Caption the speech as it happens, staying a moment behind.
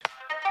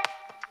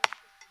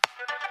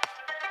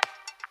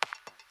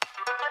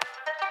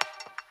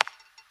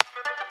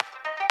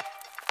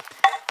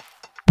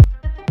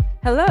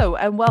Hello,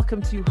 and welcome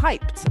to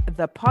Hyped,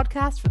 the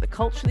podcast for the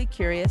culturally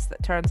curious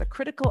that turns a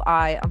critical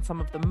eye on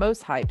some of the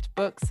most hyped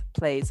books,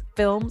 plays,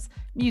 films,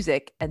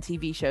 music, and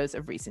TV shows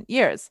of recent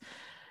years.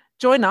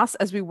 Join us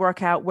as we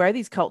work out where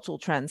these cultural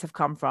trends have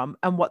come from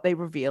and what they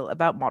reveal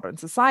about modern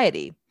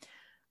society.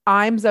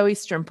 I'm Zoe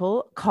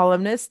Strimple,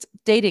 columnist,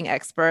 dating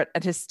expert,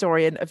 and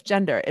historian of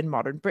gender in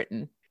modern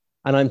Britain.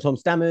 And I'm Tom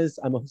Stammers.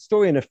 I'm a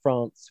historian of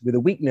France with a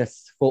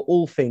weakness for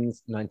all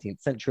things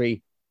 19th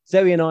century.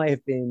 Zoe and I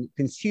have been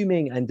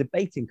consuming and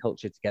debating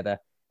culture together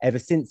ever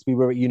since we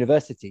were at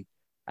university,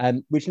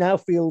 which now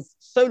feels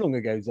so long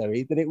ago,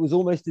 Zoe, that it was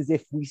almost as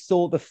if we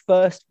saw the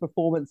first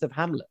performance of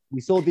Hamlet.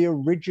 We saw the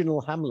original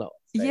Hamlet.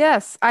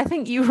 Yes, I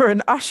think you were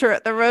an usher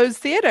at the Rose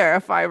Theatre,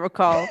 if I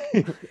recall.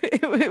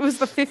 it was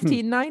the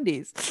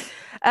 1590s.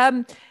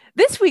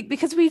 This week,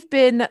 because we've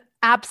been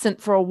absent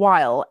for a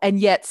while and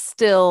yet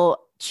still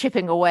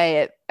chipping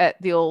away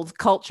at the old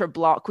culture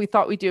block, we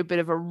thought we'd do a bit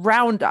of a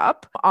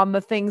roundup on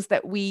the things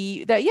that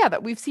we've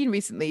seen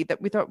recently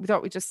that we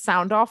thought we'd just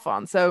sound off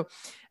on. So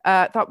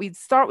thought we'd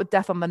start with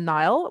Death on the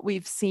Nile.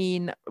 We've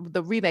seen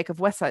the remake of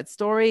West Side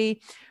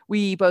Story.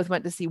 We both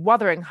went to see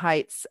Wuthering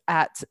Heights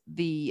at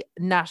the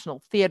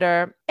National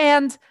Theatre.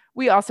 And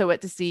we also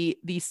went to see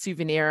The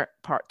Souvenir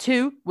Part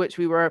 2, which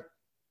we were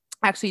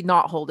actually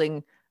not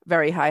holding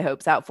very high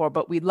hopes out for,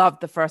 but we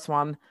loved the first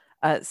one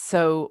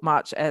so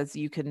much, as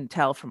you can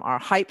tell from our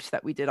hype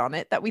that we did on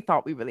it, that we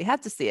thought we really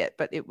had to see it.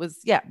 But it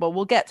was, well,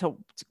 we'll get to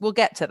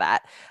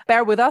that.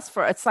 Bear with us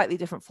for a slightly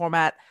different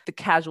format, the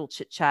casual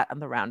chit chat and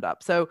the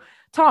roundup. So,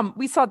 Tom,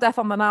 we saw Death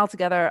on the Nile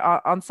together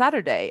on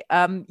Saturday.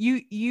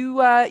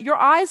 Your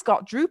eyes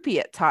got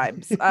droopy at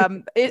times,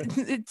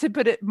 to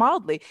put it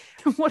mildly.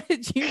 What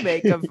did you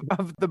make of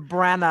the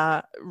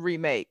Branagh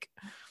remake?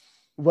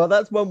 Well,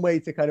 that's one way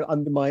to kind of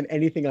undermine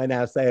anything I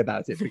now say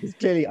about it, because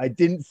clearly I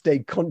didn't stay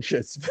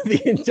conscious for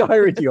the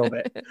entirety of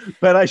it.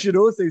 But I should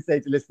also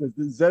say to listeners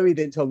that Zoe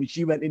then told me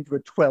she went into a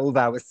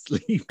 12-hour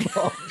sleep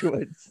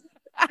afterwards.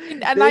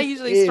 I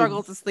usually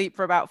struggle to sleep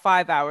for about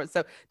 5 hours.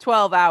 So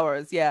 12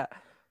 hours, yeah.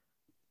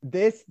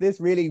 This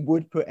really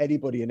would put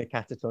anybody in a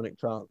catatonic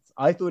trance.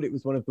 I thought it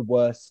was one of the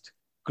worst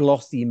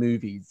glossy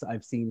movies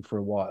I've seen for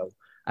a while.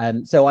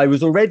 So I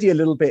was already a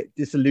little bit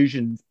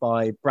disillusioned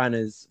by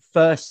Branagh's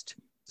first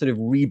sort of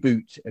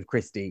reboot of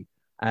Christie,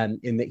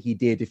 in that he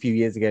did a few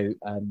years ago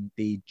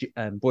the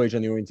Voyage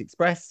on the Orient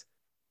Express.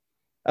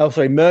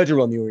 Murder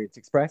on the Orient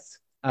Express.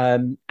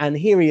 And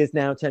here he is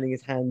now turning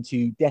his hand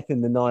to Death in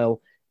the Nile.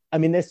 I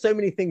mean, there's so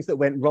many things that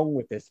went wrong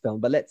with this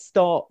film, but let's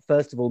start,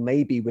 first of all,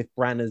 maybe with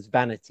Branagh's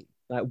vanity.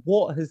 Like,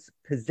 what has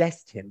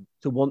possessed him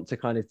to want to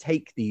kind of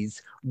take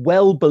these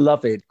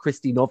well-beloved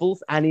Christie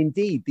novels, and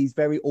indeed these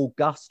very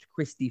august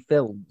Christie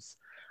films,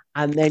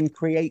 and then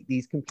create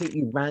these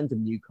completely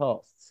random new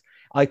casts?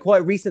 I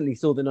quite recently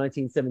saw the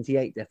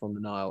 1978 Death on the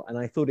Nile, and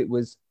I thought it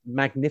was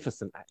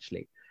magnificent,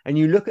 actually. And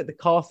you look at the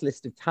cast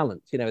list of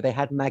talent, you know, they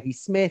had Maggie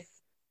Smith,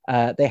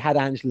 they had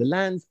Angela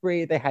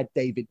Lansbury, they had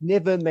David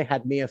Niven, they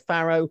had Mia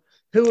Farrow.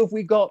 Who have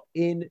we got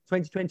in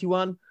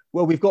 2021?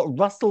 Well, we've got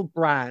Russell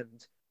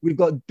Brand, we've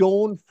got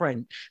Dawn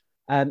French,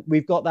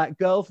 we've got that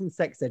girl from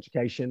Sex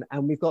Education,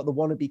 and we've got the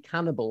wannabe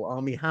cannibal,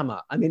 Armie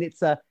Hammer. I mean,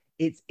 it's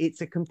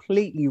a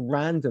completely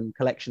random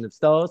collection of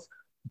stars,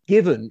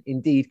 given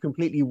indeed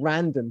completely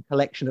random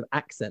collection of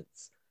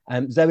accents.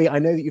 Zoe, I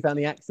know that you found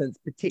the accents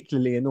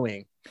particularly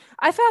annoying.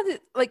 I found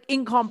it like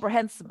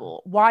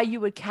incomprehensible why you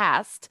would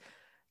cast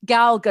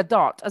Gal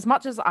Gadot. As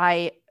much as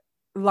I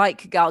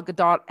like Gal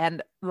Gadot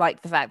and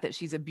like the fact that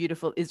she's a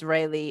beautiful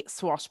Israeli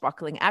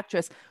swashbuckling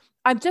actress,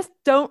 I just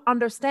don't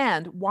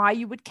understand why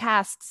you would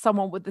cast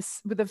someone with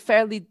a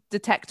fairly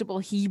detectable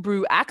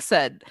Hebrew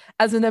accent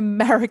as an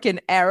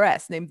American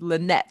heiress named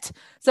Lynette.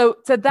 So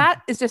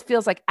that just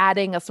feels like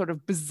adding a sort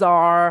of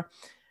bizarre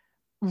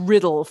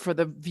riddle for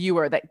the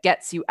viewer that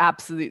gets you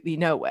absolutely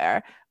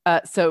nowhere.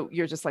 So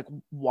you're just like,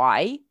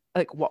 why?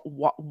 Like,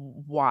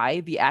 why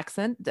the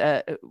accent?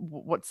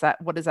 What's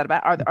that? What is that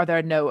about? Are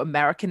there no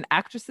American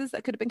actresses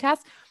that could have been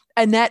cast?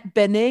 Annette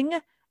Bening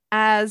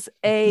as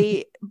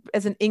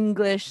an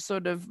English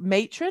sort of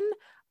matron.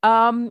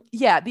 I've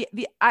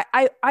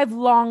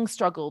long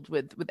struggled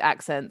with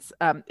accents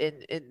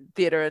in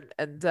theater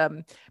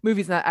and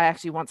movies, and I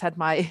actually once had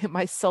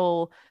my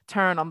soul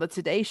turn on the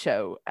Today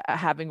Show,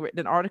 having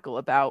written an article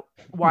about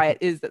why it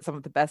is that some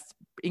of the best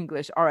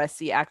English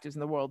RSC actors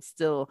in the world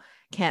still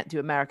can't do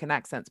American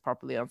accents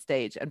properly on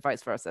stage, and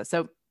vice versa.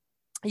 So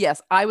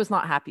yes, I was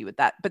not happy with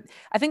that, but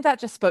I think that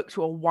just spoke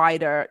to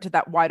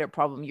that wider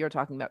problem you're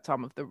talking about,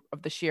 Tom, of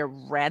the sheer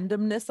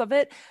randomness of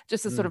it,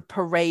 just a sort of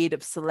parade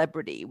of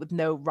celebrity with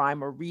no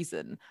rhyme or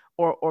reason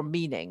or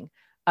meaning.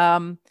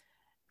 And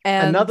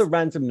another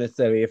randomness,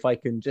 Zoe, if I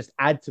can just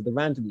add to the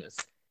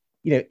randomness,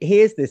 you know,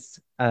 here's this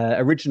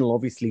original,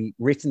 obviously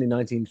written in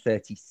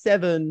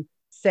 1937,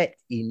 set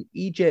in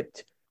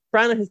Egypt.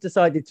 Branagh has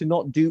decided to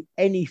not do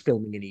any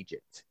filming in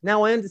Egypt.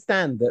 Now, I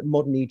understand that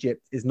modern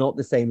Egypt is not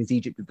the same as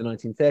Egypt of the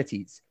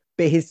 1930s,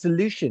 but his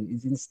solution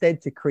is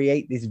instead to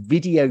create this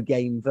video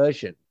game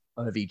version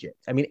of Egypt.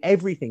 I mean,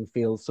 everything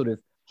feels sort of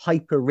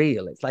hyper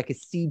real. It's like a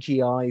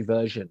CGI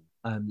version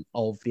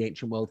of the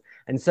ancient world.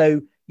 And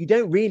so you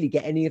don't really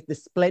get any of the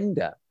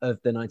splendor of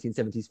the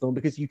 1970s film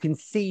because you can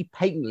see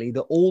patently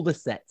that all the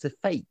sets are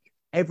fake.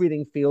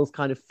 Everything feels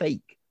kind of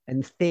fake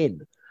and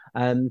thin.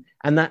 And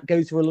that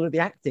goes for a lot of the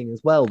acting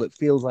as well, that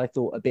feels, I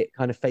thought, a bit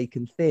kind of fake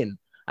and thin.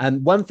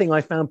 And one thing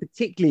I found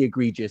particularly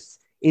egregious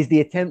is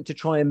the attempt to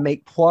try and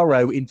make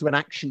Poirot into an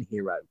action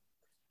hero.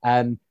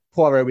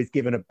 Poirot is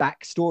given a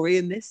backstory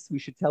in this. We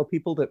should tell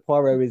people that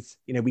Poirot is,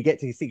 we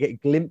get a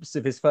glimpse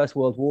of his First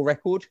World War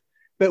record,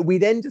 but we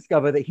then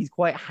discover that he's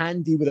quite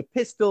handy with a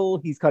pistol.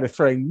 He's kind of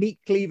throwing meat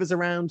cleavers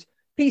around.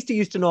 Peter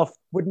Ustinov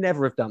would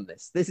never have done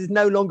this. This is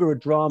no longer a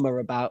drama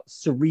about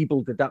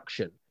cerebral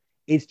deduction.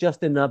 It's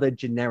just another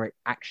generic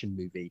action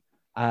movie,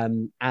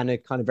 and a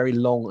kind of very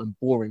long and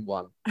boring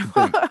one.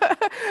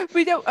 But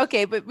we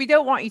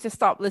don't want you to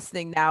stop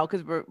listening now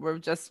because we're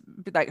just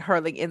like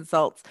hurling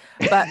insults.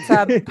 But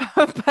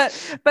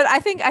but I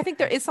think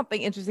there is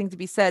something interesting to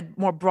be said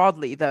more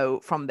broadly though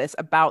from this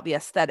about the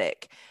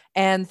aesthetic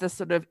and the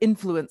sort of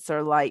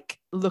influencer like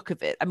look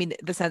of it. I mean,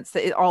 the sense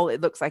that it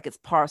looks like it's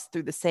parsed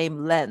through the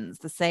same lens,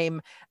 the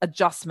same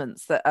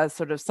adjustments that as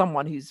sort of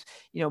someone who's,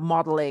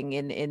 modeling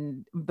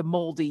in the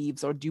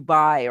Maldives or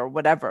Dubai or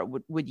whatever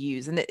would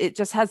use. And it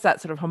just has that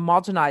sort of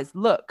homogenized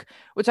look,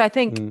 which I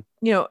think,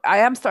 I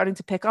am starting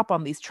to pick up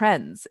on these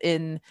trends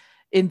in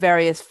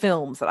various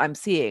films that I'm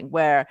seeing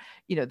where,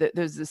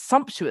 there's this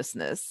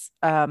sumptuousness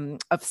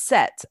of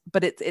set,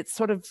 but it's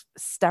sort of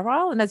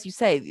sterile. And as you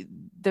say,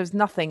 there's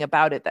nothing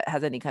about it that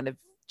has any kind of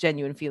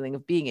genuine feeling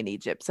of being in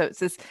Egypt. So it's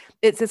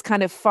this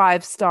kind of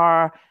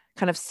 5-star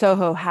kind of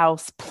Soho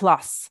House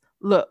plus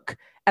look.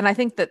 And I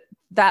think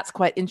that's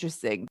quite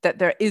interesting, that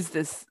there is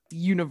this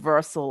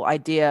universal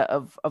idea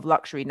of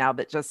luxury now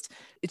that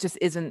it just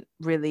isn't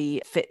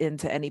really fit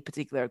into any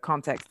particular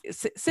context.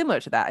 Similar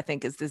to that, I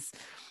think, is this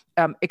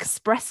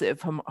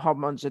expressive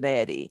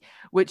homogeneity,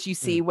 which you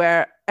see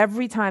where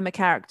every time a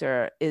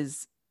character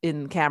is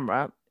in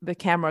camera, the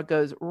camera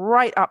goes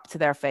right up to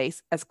their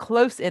face, as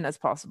close in as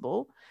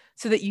possible,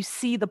 so that you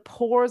see the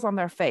pores on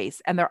their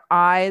face and their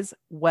eyes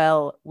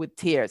well with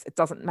tears. It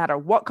doesn't matter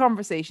what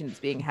conversation is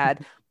being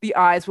had, the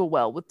eyes will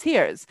well with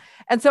tears.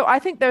 And so I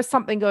think there's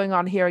something going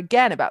on here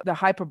again about the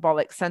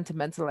hyperbolic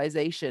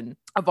sentimentalization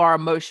of our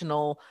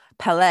emotional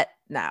palette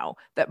now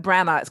that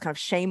Branagh is kind of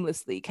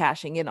shamelessly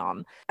cashing in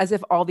on, as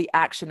if all the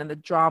action and the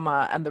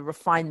drama and the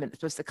refinement is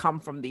supposed to come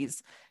from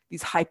these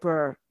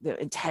hyper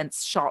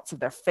intense shots of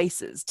their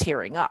faces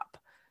tearing up.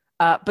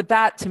 But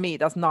that to me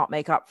does not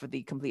make up for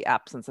the complete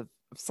absence of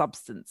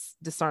substance,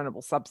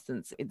 discernible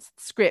substance in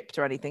script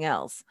or anything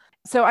else.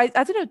 So I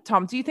don't know,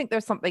 Tom, do you think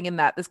there's something in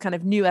that, this kind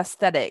of new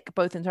aesthetic,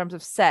 both in terms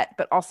of set,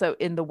 but also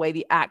in the way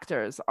the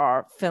actors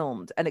are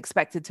filmed and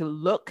expected to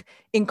look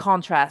in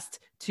contrast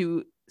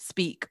to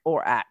speak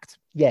or act?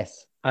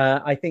 Yes,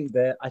 I think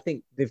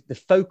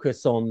the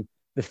focus on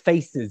the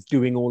faces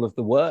doing all of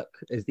the work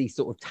as these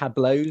sort of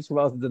tableaus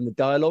rather than the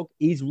dialogue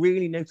is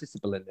really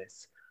noticeable in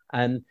this.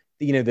 And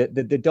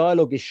the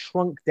dialogue is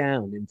shrunk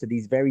down into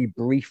these very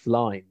brief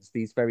lines,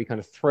 these very kind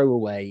of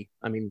throwaway.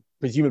 I mean,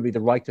 presumably the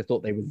writer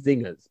thought they were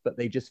zingers, but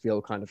they just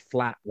feel kind of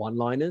flat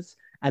one-liners.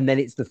 And then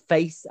it's the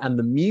face and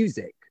the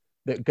music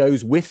that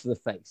goes with the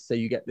face. So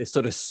you get this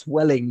sort of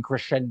swelling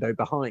crescendo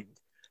behind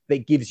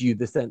that gives you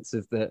the sense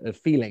of the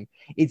feeling.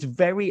 It's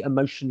very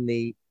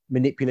emotionally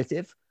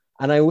manipulative.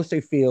 And I also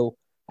feel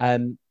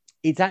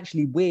it's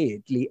actually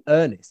weirdly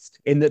earnest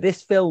in that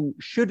this film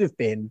should have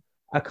been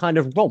a kind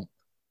of romp.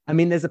 I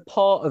mean, there's a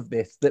part of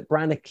this that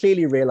Branagh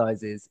clearly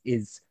realizes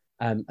is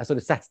a sort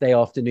of Saturday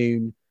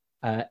afternoon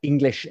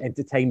English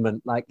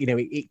entertainment. Like,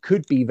 it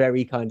could be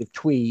very kind of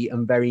twee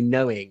and very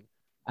knowing.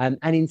 And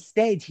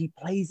instead, he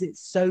plays it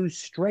so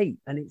straight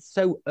and it's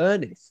so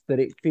earnest that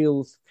it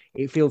feels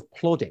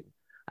plodding.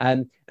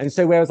 And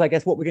so, whereas I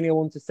guess what we're going to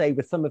want to say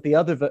with some of the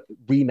other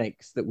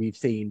remakes that we've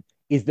seen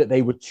is that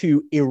they were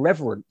too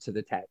irreverent to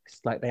the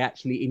text, like they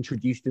actually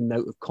introduced a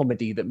note of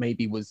comedy that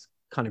maybe was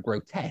kind of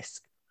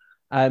grotesque.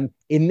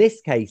 In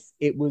this case,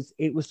 it was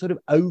sort of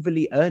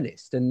overly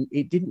earnest, and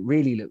it didn't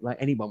really look like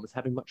anyone was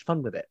having much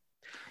fun with it.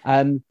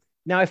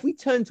 Now, if we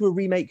turn to a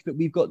remake that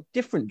we've got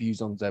different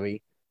views on,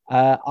 Zoe,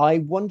 I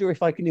wonder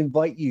if I can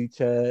invite you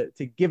to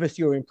give us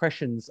your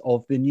impressions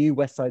of the new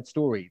West Side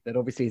Story that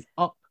obviously is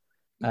up.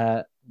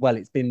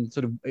 It's been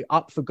sort of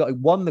up for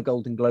won the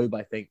Golden Globe,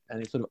 I think,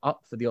 and it's sort of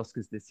up for the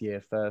Oscars this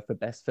year for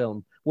Best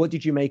Film. What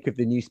did you make of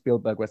the new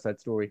Spielberg West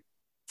Side Story?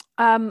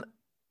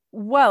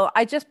 Well,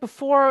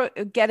 before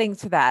getting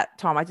to that,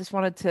 Tom, I just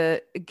wanted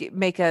to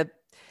make a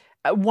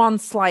one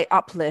slight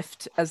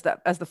uplift as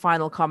the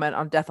final comment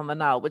on Death on the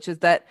Nile, which is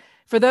that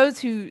for those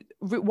who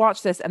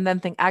watch this and then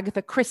think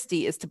Agatha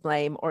Christie is to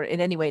blame or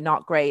in any way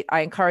not great,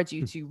 I encourage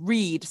you to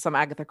read some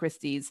Agatha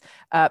Christie's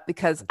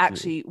because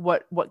actually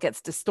what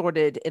gets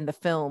distorted in the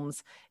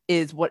films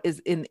is what is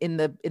in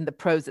the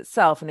prose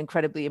itself, an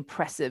incredibly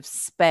impressive,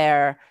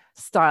 spare,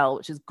 style,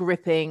 which is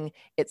gripping.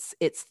 It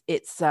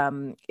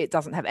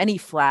doesn't have any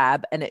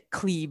flab, and it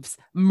cleaves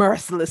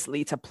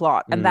mercilessly to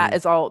plot. And that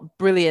is all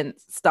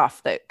brilliant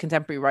stuff that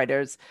contemporary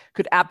writers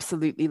could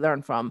absolutely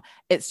learn from.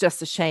 It's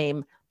just a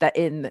shame that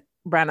in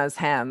Branagh's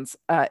hands,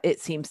 it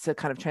seems to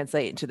kind of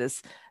translate into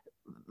this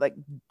like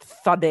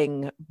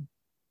thudding,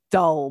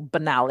 dull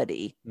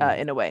banality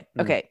in a way.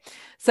 Okay,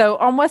 so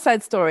on West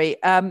Side Story,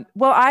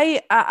 well,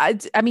 I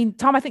mean,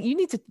 Tom, I think you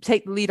need to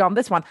take the lead on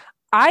this one.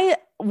 I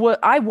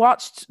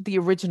watched the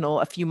original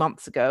a few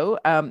months ago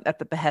at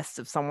the behest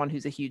of someone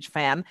who's a huge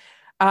fan,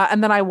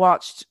 and then I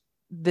watched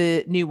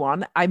the new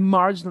one. I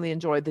marginally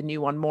enjoyed the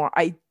new one more.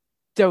 I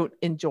don't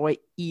enjoy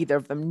either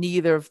of them.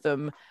 Neither of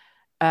them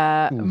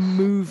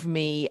move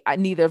me.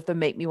 Neither of them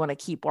make me want to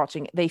keep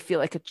watching. They feel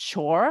like a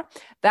chore.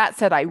 That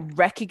said, I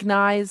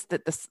recognize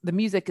that the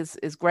music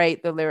is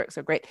great, the lyrics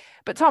are great.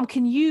 But Tom,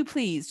 can you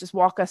please just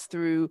walk us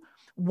through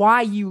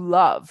why you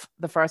love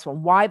the first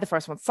one, why the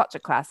first one's such a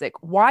classic,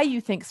 why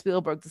you think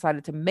Spielberg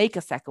decided to make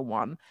a second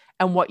one,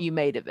 and what you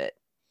made of it?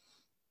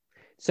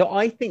 So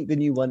I think the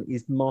new one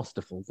is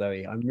masterful,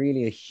 Zoe. I'm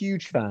really a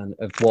huge fan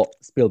of what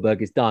Spielberg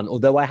has done,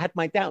 although I had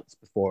my doubts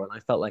before and I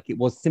felt like it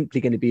was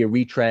simply going to be a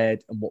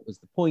retread and what was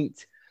the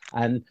point.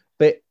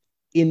 But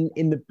in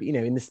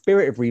the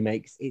spirit of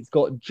remakes, it's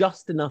got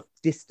just enough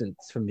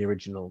distance from the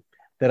original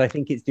that I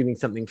think it's doing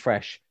something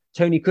fresh.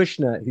 Tony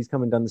Kushner, who's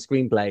come and done the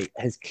screenplay,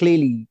 has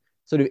clearly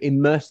sort of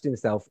immersed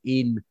himself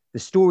in the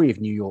story of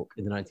New York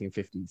in the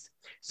 1950s.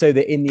 So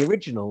that in the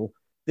original,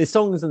 the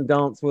songs and the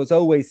dance was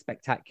always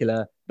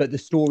spectacular, but the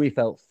story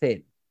felt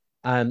thin.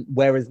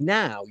 Whereas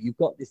now you've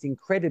got this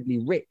incredibly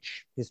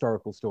rich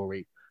historical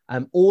story,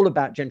 all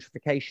about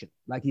gentrification.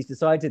 Like he's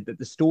decided that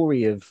the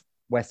story of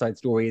West Side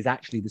Story is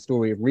actually the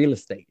story of real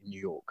estate in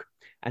New York.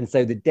 And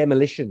so the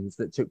demolitions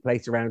that took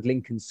place around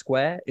Lincoln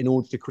Square in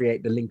order to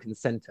create the Lincoln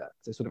Center.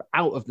 So sort of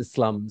out of the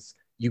slums,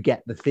 you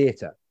get the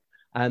theater.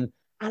 And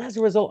as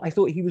a result, I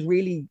thought he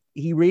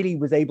really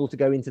was able to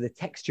go into the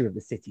texture of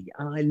the city.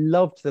 And I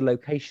loved the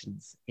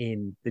locations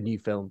in the new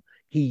film.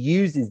 He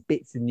uses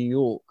bits in New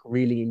York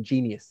really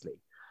ingeniously.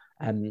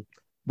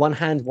 One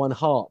Hand, One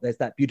Heart, there's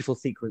that beautiful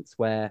sequence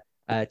where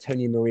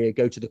Tony and Maria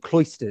go to the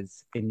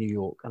cloisters in New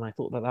York. And I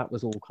thought that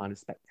was all kind of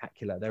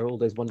spectacular. There are all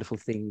those wonderful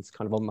scenes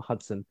kind of on the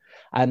Hudson.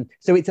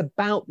 So it's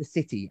about the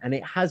city, and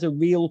it has a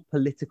real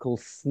political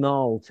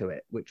snarl to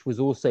it, which was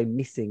also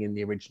missing in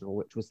the original,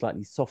 which was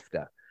slightly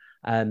softer.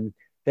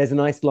 There's a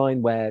nice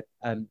line where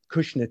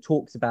Kushner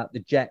talks about the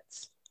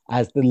Jets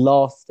as the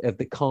last of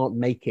the can't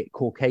make it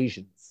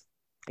Caucasians.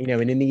 And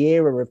in the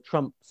era of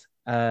Trump's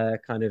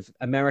kind of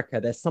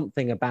America, there's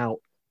something about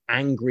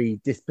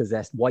angry,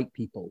 dispossessed white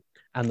people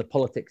and the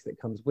politics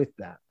that comes with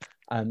that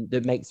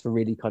that makes for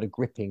really kind of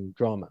gripping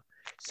drama.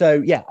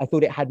 So, yeah, I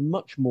thought it had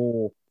much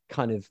more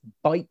kind of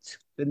bite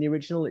than the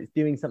original. It's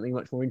doing something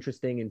much more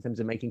interesting in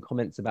terms of making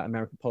comments about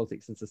American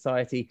politics and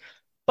society.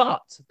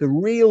 But the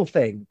real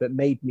thing that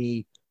made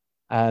me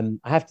I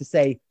have to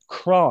say,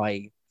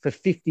 cry for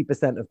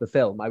 50% of the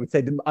film. I would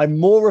say I'm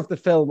more of the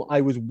film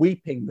I was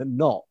weeping than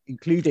not,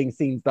 including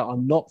scenes that are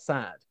not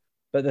sad.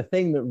 But the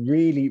thing that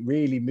really,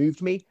 really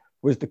moved me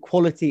was the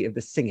quality of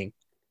the singing.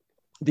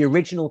 The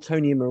original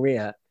Tony and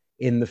Maria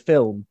in the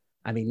film,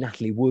 I mean,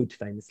 Natalie Wood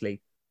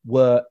famously,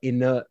 were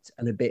inert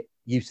and a bit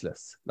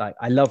useless. Like,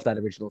 I love that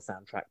original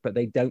soundtrack, but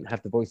they don't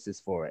have the voices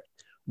for it.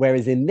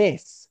 Whereas in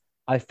this,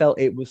 I felt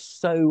it was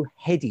so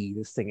heady,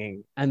 the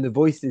singing, and the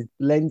voices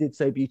blended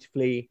so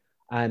beautifully.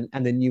 And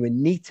the new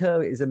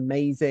Anita is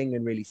amazing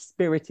and really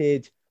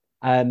spirited.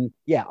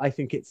 Yeah, I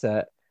think it's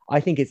a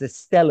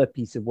stellar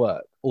piece of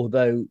work.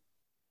 Although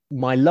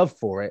my love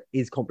for it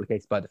is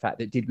complicated by the fact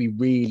that did we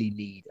really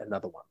need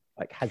another one?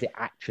 Like, has it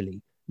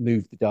actually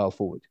moved the dial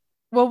forward?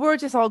 Well, we're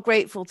just all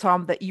grateful,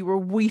 Tom, that you were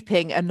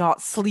weeping and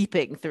not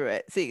sleeping through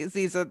it. See,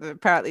 these are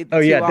apparently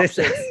the two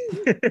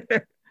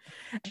options.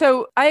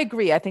 So I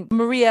agree. I think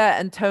Maria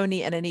and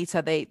Tony and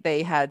Anita,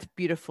 they had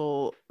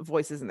beautiful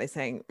voices and they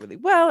sang really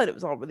well and it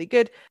was all really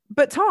good.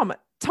 But Tom,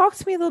 talk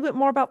to me a little bit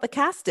more about the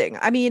casting.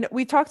 I mean,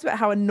 we talked about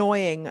how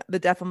annoying the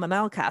Death on the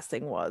Nile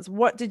casting was.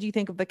 What did you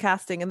think of the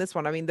casting in this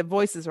one? I mean, the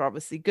voices are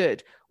obviously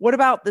good. What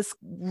about this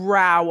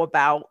row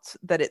about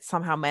that it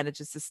somehow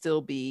manages to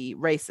still be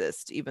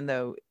racist, even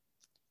though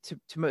to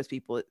most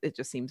people it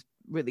just seems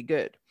really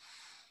good?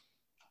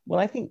 Well,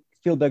 I think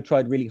Spielberg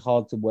tried really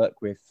hard to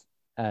work with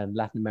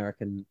Latin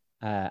American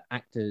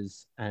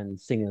actors and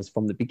singers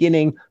from the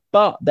beginning,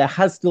 but there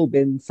has still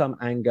been some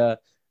anger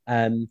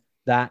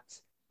that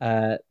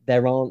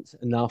there aren't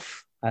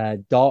enough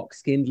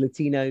dark-skinned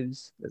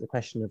Latinos. There's a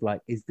question of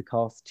like, is the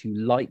cast too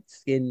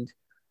light-skinned?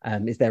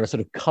 Is there a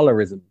sort of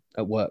colorism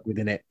at work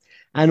within it?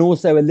 And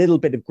also a little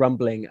bit of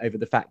grumbling over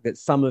the fact that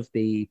some of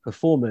the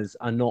performers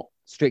are not,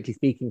 strictly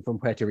speaking, from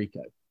Puerto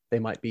Rico. They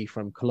might be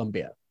from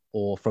Colombia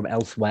or from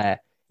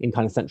elsewhere in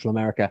kind of Central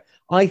America.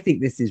 I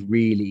think this is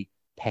really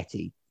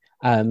petty.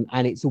 And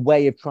it's a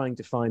way of trying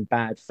to find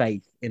bad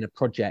faith in a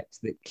project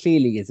that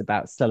clearly is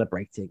about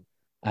celebrating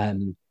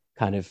kind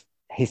of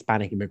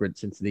Hispanic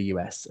immigrants into the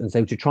US. And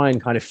so to try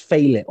and kind of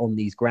fail it on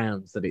these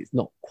grounds that it's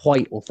not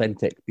quite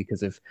authentic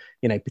because of,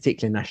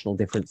 particular national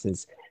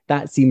differences,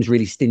 that seems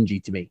really stingy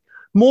to me.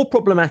 More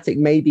problematic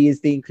maybe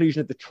is the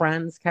inclusion of the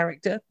trans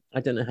character.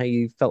 I don't know how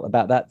you felt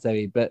about that,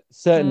 Zoe, but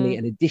certainly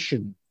an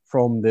addition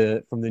from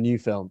the new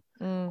film,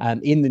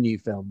 in the new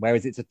film,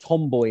 whereas it's a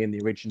tomboy in the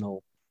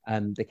original.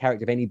 The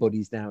character of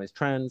Anybody's now is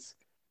trans.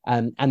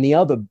 And the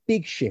other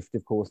big shift,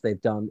 of course,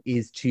 they've done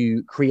is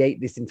to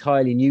create this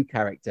entirely new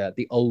character,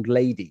 the old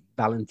lady,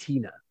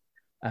 Valentina,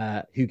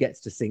 who gets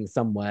to sing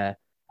somewhere.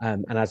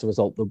 And as a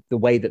result, the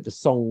way that the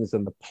songs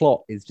and the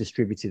plot is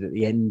distributed at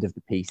the end of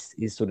the piece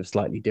is sort of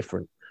slightly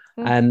different.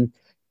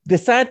 The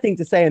sad thing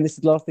to say, and this is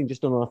the last thing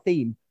just on our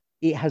theme,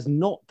 it has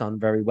not done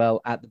very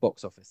well at the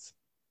box office.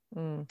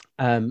 And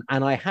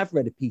I have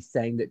read a piece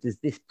saying that does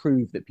this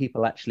prove that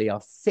people actually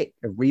are sick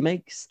of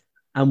remakes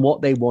and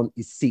what they want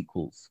is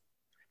sequels?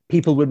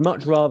 People would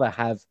much rather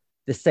have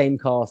the same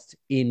cast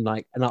in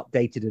like an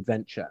updated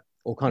adventure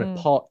or kind of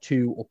part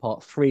 2 or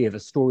part 3 of a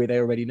story they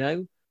already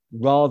know,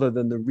 rather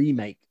than the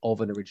remake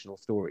of an original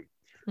story.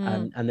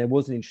 And there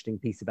was an interesting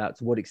piece about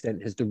to what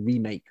extent has the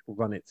remake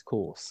run its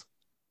course.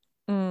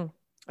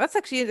 That's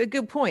actually a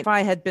good point. If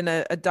I had been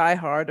a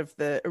diehard of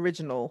the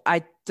original,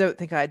 I don't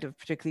think I'd have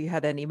particularly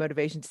had any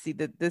motivation to see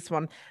this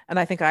one. And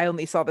I think I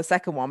only saw the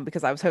second one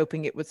because I was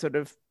hoping it would sort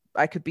of,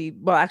 I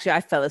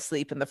fell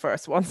asleep in the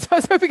first one. So I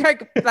was hoping I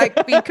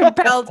could be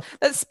compelled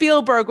that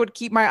Spielberg would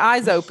keep my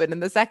eyes open in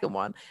the second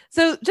one.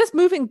 So just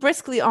moving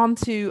briskly on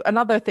to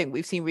another thing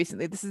we've seen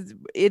recently.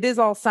 It is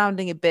all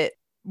sounding a bit,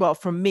 well,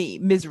 from me,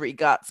 misery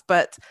guts,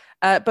 but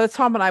both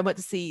Tom and I went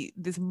to see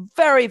this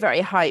very, very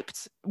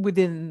hyped,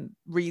 within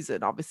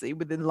reason, obviously,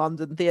 within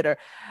London theatre,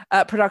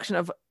 production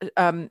of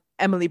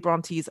Emily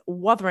Bronte's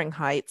Wuthering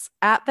Heights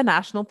at the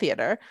National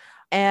Theatre.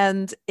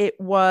 And it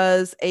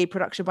was a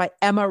production by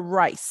Emma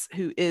Rice,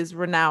 who is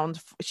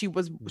renowned. She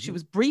was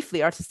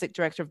briefly artistic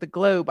director of the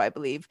Globe, I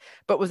believe,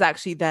 but was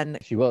actually then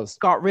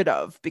got rid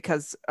of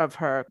because of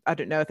her, I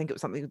don't know, I think it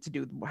was something to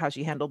do with how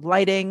she handled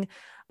lighting.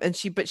 And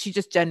she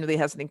just generally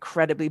has an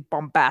incredibly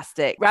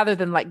bombastic, rather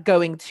than like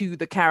going to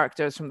the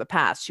characters from the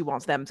past, she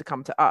wants them to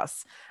come to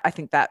us. I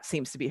think that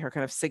seems to be her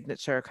kind of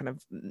signature, kind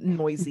of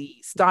noisy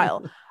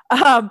style.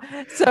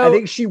 So I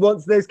think she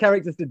wants those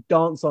characters to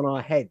dance on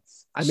our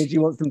heads. I mean, she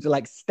wants them to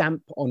like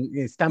stamp on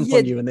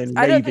you and then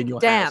rave in your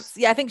house.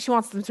 Yeah, I think she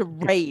wants them to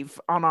rave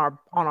on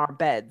our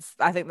beds.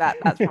 I think that's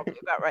probably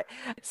about right.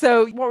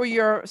 So what were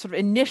your sort of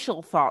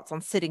initial thoughts on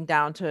sitting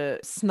down to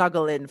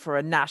snuggle in for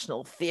a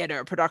National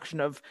Theatre production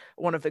of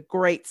one of the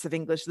greats of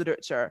English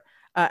literature?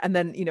 And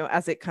then,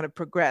 as it kind of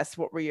progressed,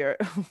 what were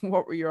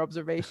your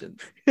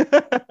observations?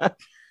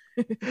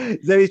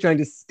 Zoe's trying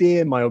to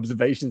steer my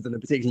observations in a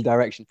particular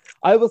direction.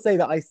 I will say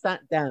that I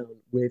sat down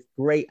with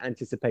great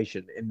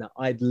anticipation in that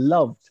I'd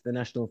loved the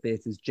National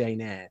Theatre's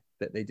Jane Eyre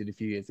that they did a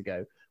few years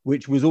ago,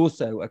 which was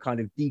also a kind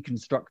of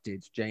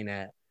deconstructed Jane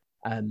Eyre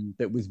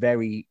that was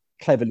very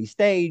cleverly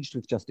staged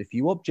with just a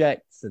few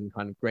objects and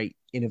kind of great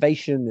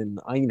innovation. And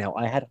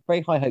I had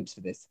very high hopes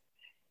for this.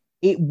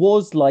 It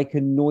was like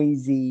a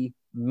noisy,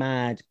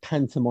 mad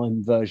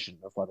pantomime version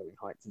of Wuthering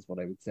Heights, is what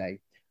I would say.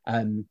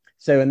 And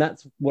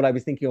that's what I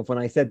was thinking of when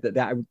I said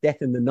that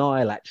Death in the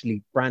Nile,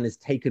 actually, Bran has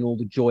taken all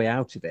the joy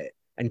out of it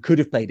and could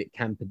have played it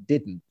camp and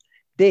didn't.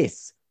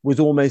 This was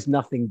almost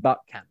nothing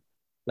but camp.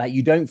 Like,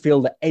 you don't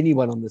feel that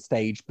anyone on the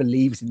stage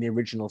believes in the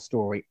original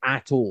story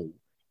at all.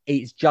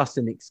 It's just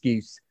an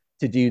excuse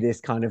to do this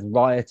kind of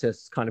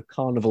riotous, kind of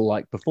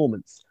carnival-like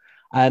performance.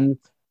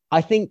 I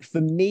think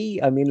for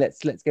me, I mean,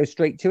 let's go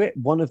straight to it.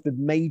 One of the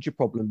major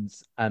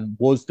problems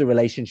was the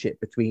relationship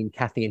between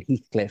Cathy and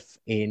Heathcliff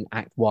in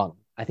Act 1.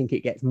 I think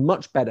it gets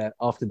much better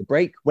after the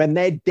break. When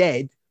they're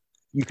dead,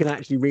 you can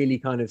actually really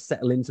kind of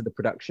settle into the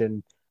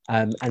production,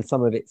 and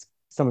some of its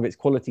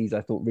qualities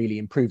I thought really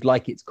improved,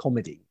 like its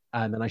comedy.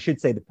 And I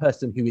should say the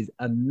person who is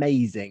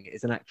amazing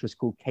is an actress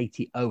called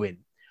Katie Owen,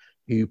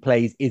 who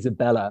plays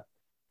Isabella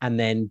and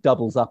then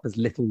doubles up as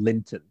Little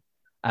Linton,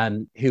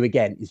 who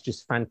again is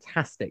just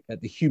fantastic at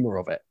the humor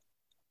of it.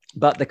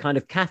 But the kind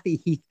of Cathy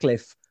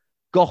Heathcliff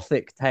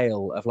gothic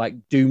tale of like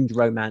doomed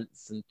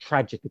romance and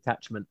tragic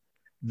attachment,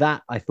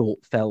 that I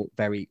thought fell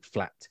very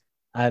flat.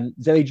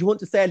 Zoe, do you want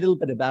to say a little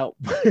bit about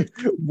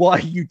why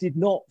you did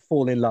not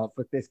fall in love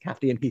with this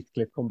Cathy and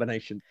Heathcliff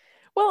combination?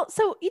 Well,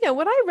 so,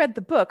 when I read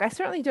the book, I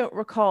certainly don't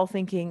recall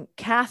thinking,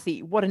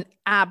 Cathy, what an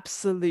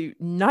absolute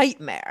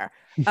nightmare.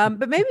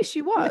 But maybe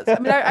she was. I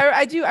mean,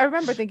 I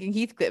remember thinking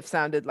Heathcliff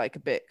sounded like a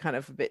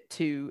bit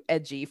too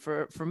edgy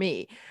for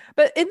me.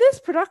 But in this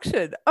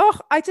production,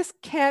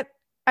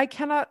 I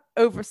cannot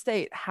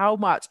overstate how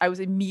much I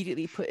was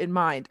immediately put in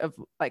mind of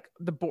like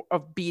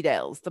of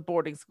Bedales, the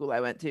boarding school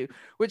I went to,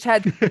 which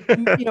had,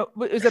 it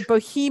was a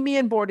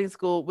bohemian boarding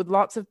school with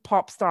lots of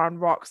pop star and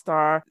rock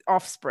star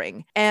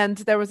offspring. And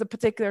there was a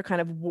particular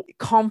kind of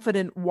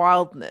confident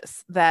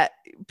wildness that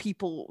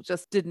people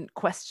just didn't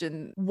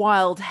question.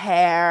 Wild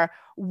hair,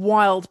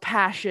 wild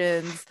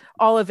passions,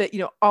 all of it,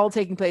 all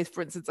taking place,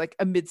 for instance, like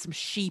amid some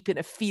sheep in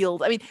a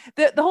field. I mean,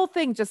 the whole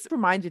thing just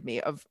reminded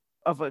me of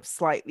of a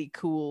slightly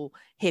cool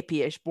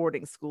hippie-ish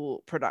boarding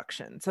school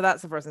production. So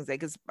that's the first thing to say,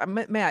 because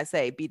may I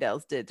say,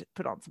 Beadles did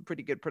put on some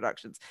pretty good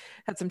productions,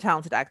 had some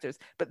talented actors,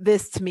 but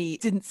this to me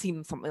didn't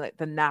seem something like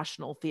the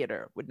National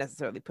Theatre would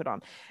necessarily put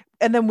on.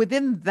 And then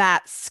within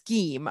that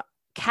scheme,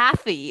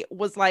 Kathy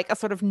was like a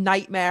sort of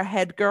nightmare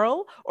head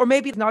girl, or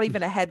maybe not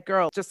even a head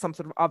girl, just some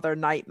sort of other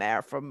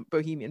nightmare from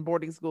Bohemian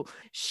boarding school.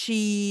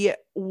 She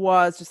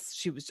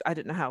was, I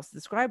didn't know how to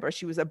describe her.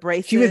 She was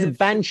abrasive. She was a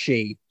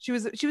banshee. She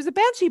was a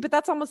banshee, but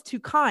that's almost too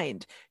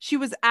kind. She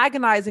was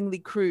agonizingly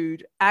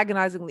crude,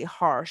 agonizingly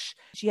harsh.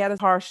 She had a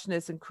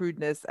harshness and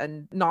crudeness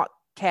and not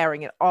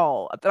caring at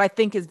all that I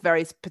think is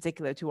very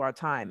particular to our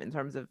time in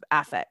terms of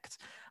affect.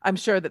 I'm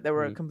sure that there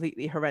were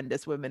completely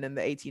horrendous women in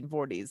the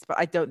 1840s, but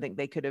I don't think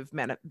they could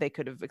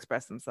have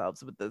expressed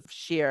themselves with the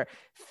sheer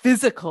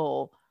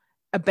physical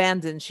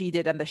abandon she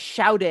did, and the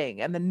shouting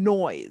and the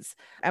noise.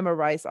 Emma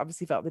Rice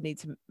obviously felt the need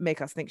to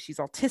make us think she's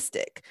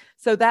autistic.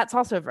 So that's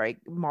also a very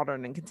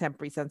modern and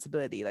contemporary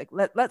sensibility. Like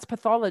let's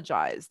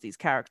pathologize these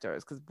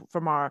characters, because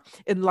from our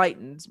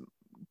enlightened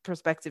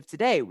perspective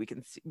today, we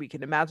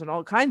can imagine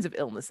all kinds of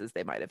illnesses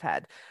they might have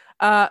had.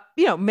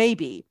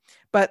 Maybe,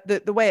 but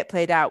the way it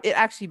played out, it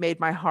actually made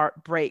my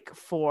heart break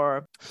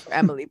for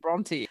Emily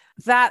Bronte.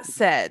 That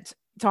said,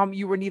 Tom,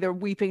 you were neither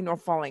weeping nor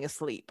falling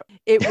asleep.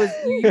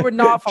 You were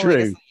not falling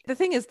asleep. The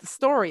thing is, the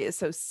story is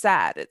so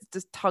sad. It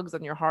just tugs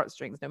on your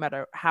heartstrings no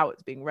matter how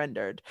it's being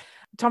rendered.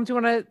 Tom, do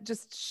you want to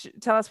just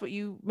tell us what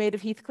you made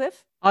of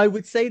Heathcliff? I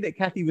would say that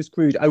Kathy was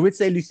crude. I would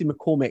say Lucy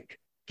McCormick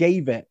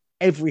gave it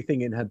everything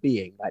in her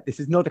being. Like, this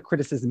is not a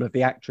criticism of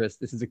the actress.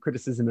 This is a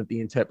criticism of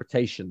the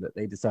interpretation that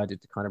they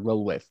decided to kind of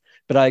roll with.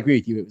 But I agree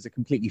with you. It was a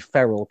completely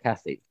feral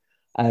Kathy.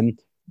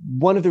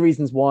 One of the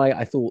reasons why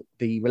I thought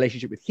the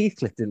relationship with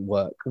Heathcliff didn't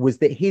work was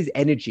that his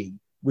energy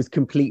was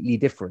completely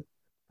different.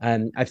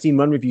 I've seen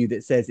one review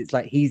that says it's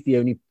like he's the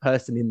only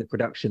person in the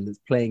production that's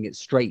playing it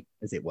straight,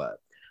 as it were.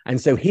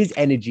 And so his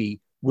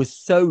energy was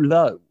so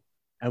low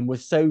and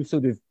was so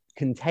sort of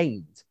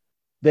contained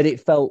that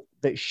it felt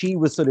that she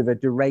was sort of a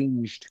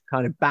deranged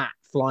kind of bat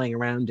flying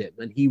around him,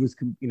 and he was,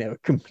 a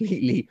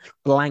completely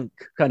blank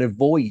kind of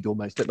void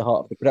almost at the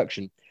heart of the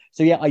production.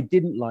 So yeah, I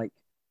didn't like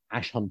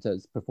Ash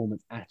Hunter's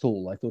performance at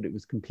all. I thought it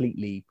was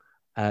completely,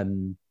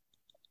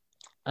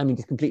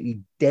 just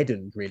completely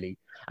deadened, really.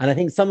 And I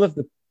think some of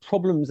the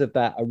problems of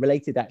that are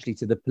related actually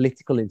to the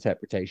political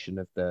interpretation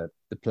of the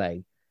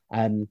play.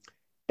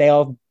 They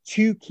are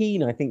too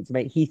keen, I think, to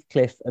make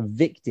Heathcliff a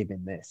victim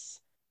in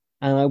this.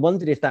 And I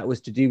wondered if that was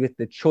to do with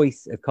the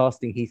choice of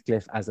casting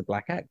Heathcliff as a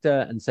Black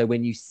actor. And so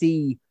when you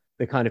see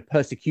the kind of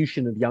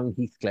persecution of young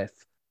Heathcliff,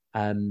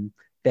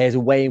 there's a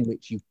way in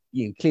which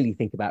you clearly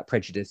think about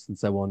prejudice and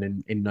so on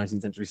in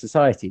 19th century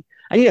society.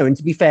 And, and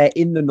to be fair,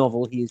 in the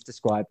novel, he is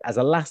described as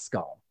a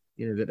Lascar,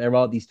 that there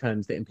are these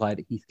terms that imply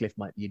that Heathcliff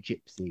might be a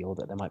gypsy, or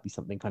that there might be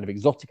something kind of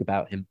exotic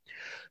about him.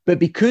 But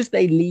because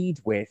they lead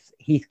with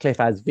Heathcliff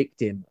as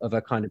victim of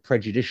a kind of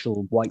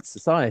prejudicial white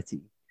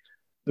society,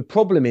 the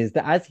problem is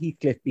that as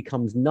Heathcliff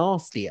becomes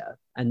nastier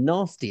and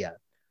nastier,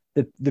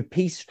 the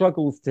piece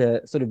struggles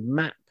to sort of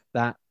map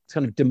that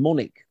kind of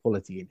demonic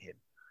quality in him.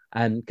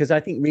 And because I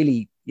think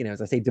really,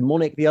 as I say,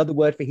 demonic, the other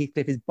word for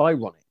Heathcliff is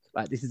Byronic.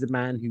 Like, this is a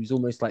man who's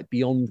almost like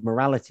beyond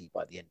morality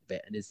by the end of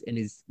it, and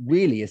is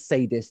really a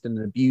sadist and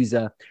an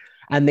abuser.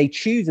 And they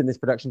choose in this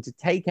production to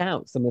take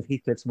out some of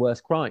Heathcliff's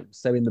worst crimes.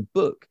 So in the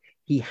book,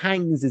 he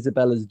hangs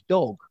Isabella's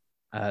dog,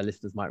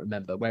 listeners might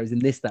remember, whereas in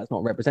this, that's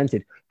not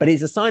represented. But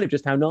it's a sign of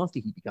just how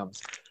nasty he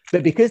becomes.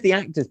 But because the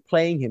actor's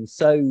playing him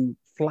so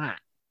flat,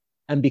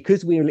 and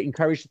because we're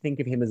encouraged to think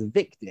of him as a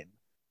victim,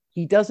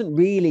 he doesn't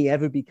really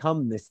ever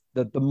become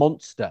the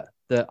monster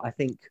that I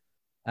think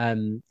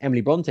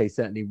Emily Bronte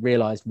certainly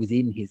realized was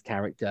in his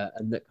character,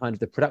 and that kind of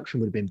the production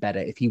would have been better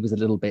if he was a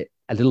little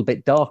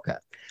bit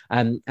darker.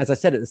 As I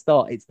said at the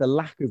start, it's the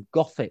lack of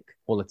Gothic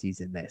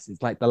qualities in this.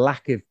 It's like the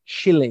lack of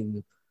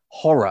chilling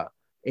horror.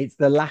 It's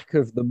the lack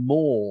of the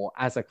moor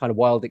as a kind of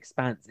wild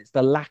expanse. It's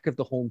the lack of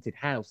the haunted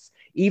house.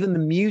 Even the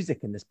music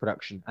in this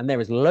production, and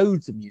there is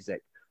loads of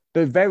music,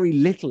 but very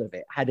little of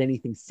it had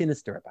anything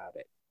sinister about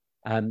it.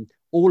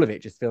 All of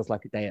it just feels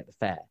like a day at the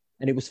fair.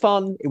 And it was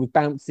fun. It was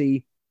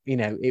bouncy. It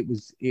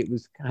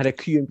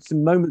had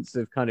some moments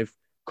of kind of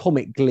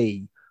comic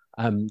glee,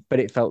 but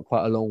it felt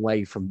quite a long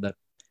way from the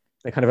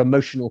kind of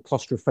emotional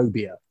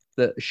claustrophobia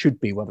that should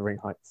be Wuthering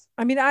Heights.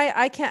 I mean,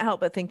 I can't help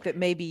but think that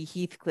maybe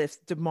Heathcliff's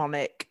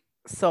demonic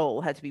soul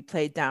had to be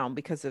played down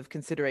because of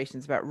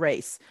considerations about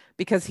race,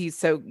 because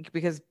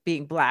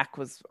being Black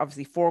was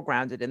obviously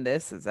foregrounded in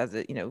this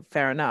as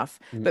fair enough.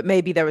 But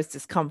maybe there was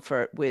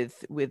discomfort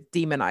with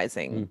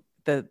demonizing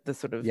the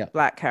sort of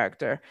Black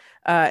character,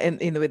 in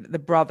the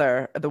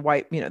brother, the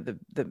white,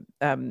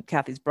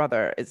 Kathy's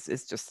brother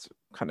is just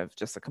kind of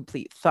just a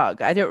complete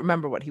thug. I don't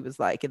remember what he was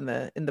like in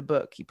the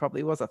book. He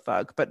probably was a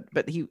thug, but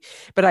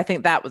I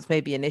think that was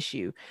maybe an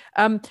issue.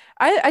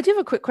 I do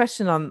have a quick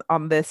question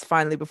on this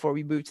finally before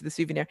we move to the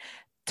souvenir.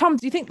 Tom,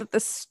 do you think that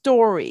the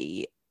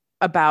story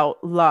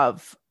about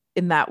love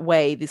in that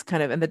way, this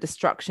kind of, and the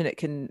destruction it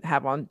can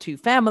have on two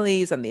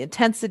families, and the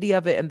intensity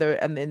of it,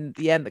 and in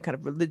the end the kind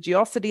of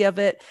religiosity of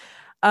it.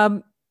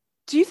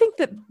 Do you think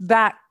that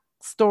that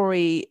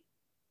story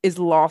is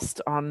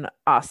lost on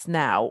us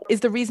now?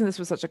 Is the reason this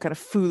was such a kind of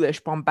foolish,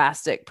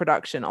 bombastic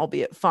production,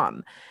 albeit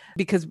fun,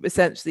 because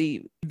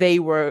essentially they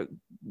were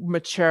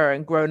mature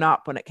and grown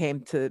up when it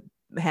came to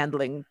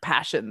handling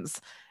passions?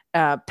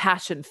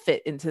 Passion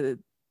fit into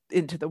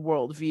the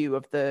worldview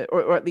of the,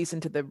 or at least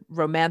into the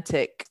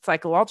romantic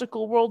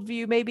psychological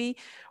worldview, maybe,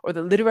 or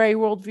the literary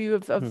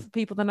worldview of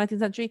people in the 19th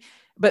century,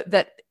 but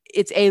that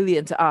it's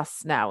alien to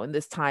us now in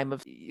this time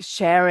of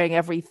sharing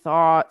every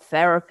thought,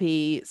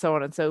 therapy, so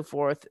on and so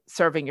forth,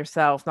 serving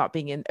yourself, not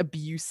being in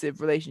abusive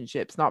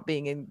relationships, not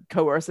being in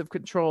coercive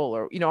control,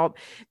 or,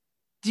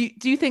 do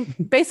you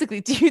think,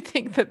 basically, do you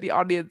think that the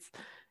audience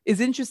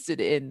is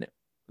interested in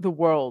the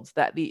world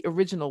that the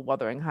original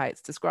Wuthering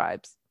Heights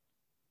describes?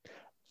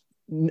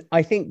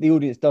 I think the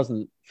audience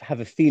doesn't have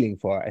a feeling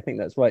for it. I think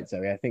that's right,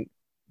 Zoe. I think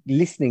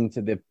listening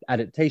to the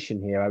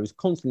adaptation here, I was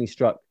constantly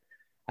struck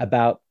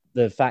about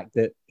the fact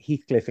that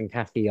Heathcliff and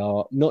Cathy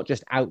are not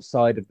just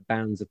outside of the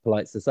bounds of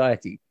polite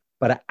society,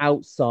 but are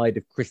outside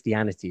of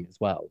Christianity as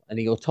well. And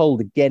you're told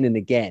again and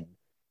again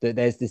that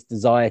there's this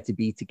desire to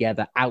be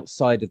together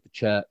outside of the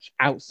church,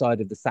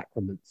 outside of the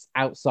sacraments,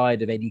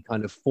 outside of any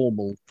kind of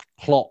formal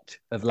plot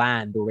of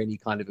land or any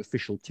kind of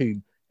official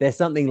tomb. There's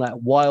something like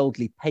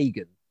wildly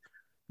pagan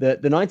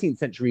that the 19th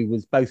century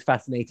was both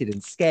fascinated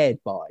and scared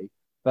by,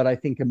 but I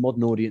think a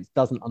modern audience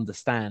doesn't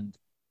understand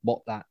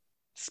what that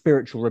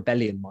spiritual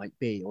rebellion might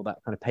be, or that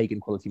kind of pagan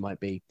quality might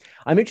be.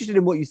 I'm interested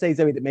in what you say,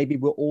 Zoe, that maybe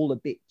we're all a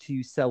bit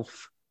too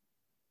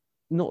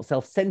not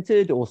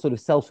self-centered or sort of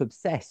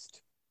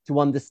self-obsessed to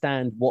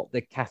understand what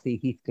the Cathy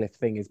Heathcliff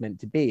thing is meant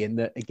to be. And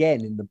that,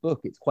 again, in the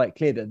book, it's quite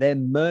clear that they're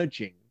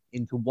merging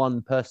into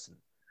one person.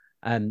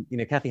 And,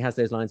 Cathy has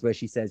those lines where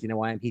she says,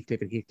 I am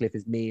Heathcliff and Heathcliff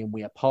is me and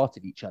we are part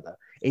of each other.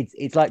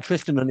 It's like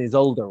Tristan and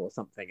Isolde or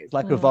something. It's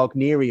like a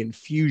Wagnerian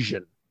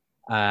fusion.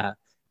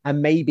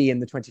 And maybe in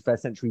the 21st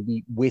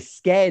century, we're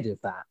scared of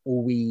that,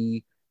 or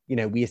we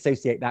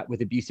associate that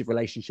with abusive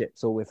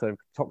relationships or with sort of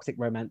toxic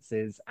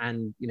romances.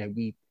 And,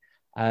 we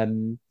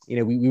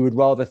would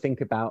rather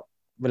think about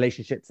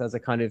relationships as a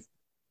kind of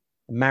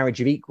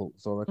marriage of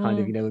equals, or a kind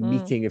of, a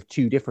meeting of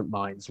two different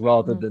minds,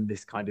 rather than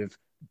this kind of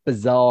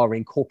bizarre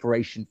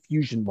incorporation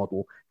fusion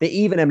model that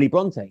even Emily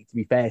Bronte, to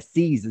be fair,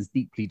 sees as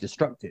deeply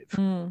destructive.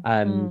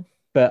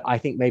 But I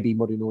think maybe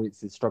modern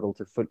audiences struggle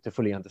to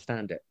fully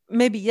understand it.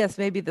 Maybe, yes,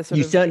 maybe the sort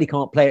you certainly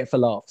can't play it for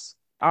laughs.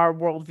 Our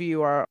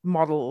worldview, our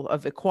model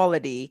of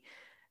equality,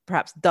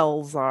 perhaps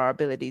dulls our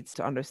abilities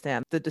to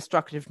understand the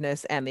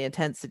destructiveness and the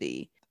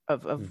intensity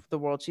of the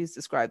world she's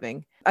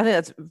describing. I think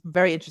that's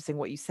very interesting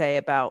what you say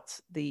about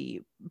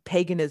the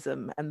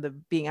paganism and the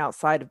being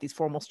outside of these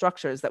formal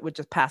structures that would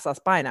just pass us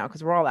by now,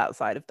 because we're all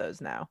outside of those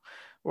now.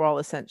 We're all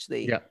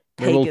essentially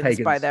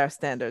pagans by their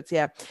standards.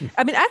 Yeah.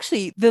 I mean,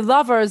 actually, the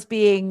lovers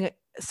being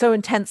so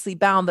intensely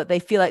bound that they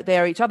feel like they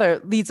are each other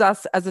leads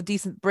us as a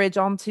decent bridge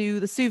onto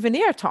The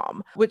Souvenir,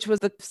 Tom, which was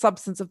the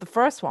substance of the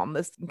first one,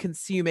 this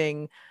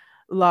consuming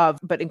love,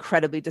 but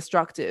incredibly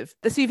destructive.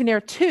 The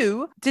Souvenir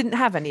 2 didn't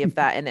have any of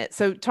that in it.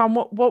 So, Tom,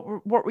 what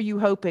were you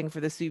hoping for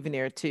The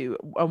Souvenir 2,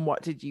 and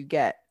what did you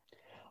get?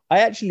 I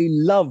actually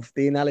love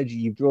the analogy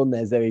you've drawn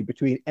there, Zoe,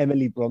 between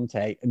Emily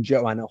Bronte and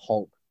Joanna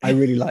Hogg. I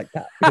really like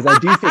that, because I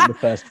do think the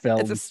first film...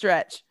 It's a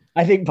stretch.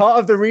 I think part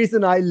of the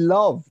reason I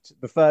loved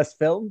the first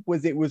film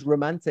was it was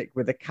romantic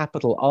with a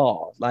capital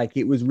R. Like,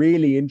 it was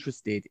really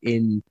interested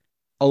in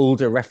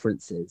older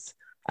references.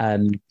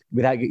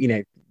 Without,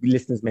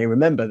 listeners may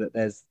remember that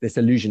there's this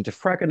allusion to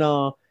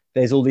Fragonard.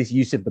 There's all this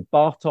use of the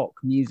Bartok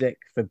music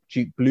for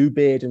Duke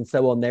Bluebeard and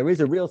so on. There is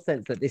a real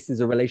sense that this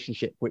is a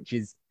relationship which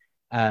is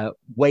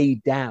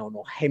weighed down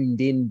or hemmed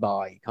in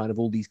by kind of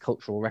all these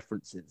cultural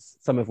references,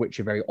 some of which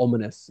are very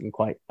ominous and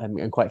quite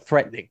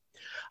threatening.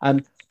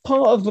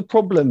 Part of the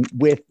problem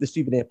with The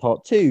Souvenir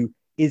Part 2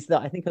 is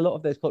that I think a lot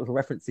of those cultural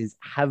references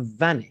have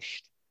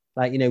vanished.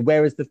 Like,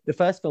 whereas the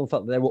first film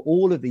felt that there were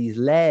all of these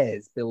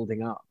layers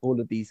building up, all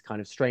of these kind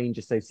of strange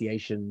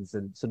associations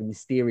and sort of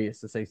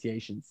mysterious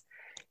associations.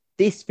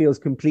 This feels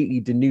completely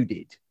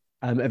denuded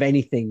of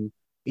anything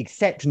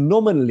except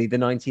nominally the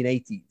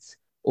 1980s.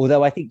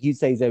 Although I think you'd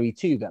say, Zoe,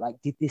 too, that like,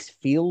 did this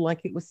feel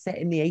like it was set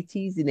in the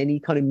 80s in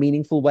any kind of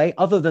meaningful way,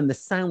 other than the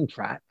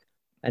soundtrack?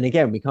 And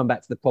again, we come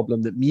back to the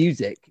problem that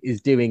music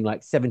is doing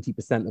like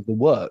 70% of the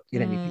work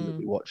in anything that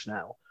we watch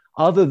now,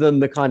 other than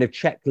the kind of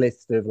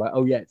checklist of like,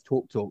 oh yeah, it's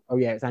Talk Talk, oh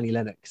yeah, it's Annie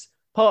Lennox.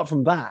 Apart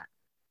from that,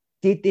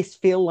 did this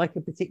feel like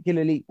a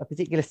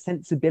particular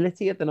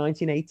sensibility of the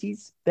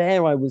 1980s?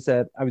 There, I was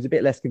a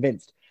bit less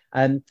convinced.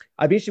 I'd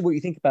be interested what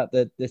you think about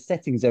the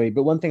setting, Zoe.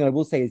 But one thing I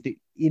will say is that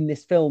in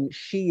this film,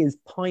 she is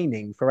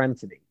pining for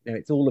Anthony.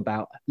 It's all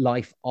about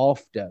life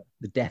after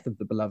the death of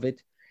the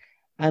beloved.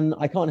 And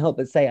I can't help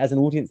but say, as an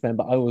audience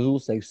member, I was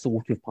also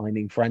sort of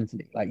pining for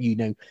Anthony. Like,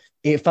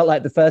 it felt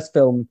like the first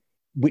film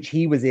which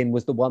he was in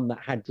was the one that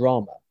had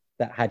drama,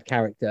 that had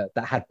character,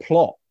 that had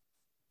plot.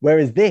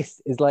 Whereas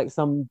this is like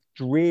some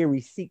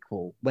dreary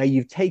sequel where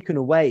you've taken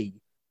away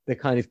the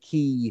kind of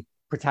key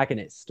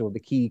protagonist or the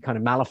key kind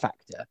of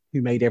malefactor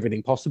who made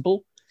everything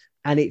possible.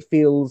 And it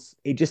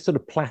just sort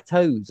of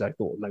plateaus, I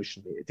thought,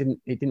 emotionally. It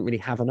didn't really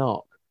have an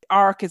arc.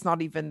 Arc is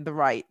not even the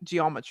right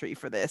geometry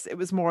for this. It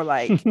was more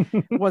like,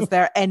 was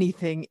there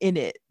anything in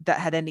it that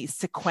had any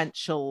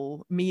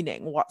sequential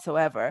meaning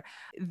whatsoever?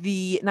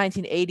 The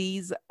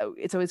 1980s,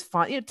 it's always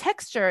fun.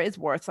 Texture is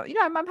worth something.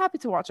 I'm happy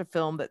to watch a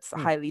film that's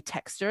highly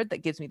textured,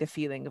 that gives me the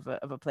feeling of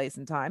a place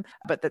and time,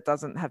 but that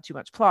doesn't have too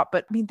much plot.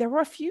 But I mean, there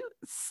were a few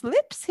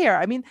slips here.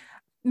 I mean,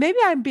 maybe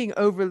I'm being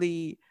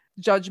overly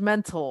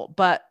judgmental,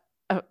 but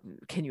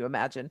can you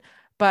imagine?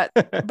 But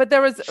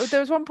there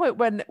was one point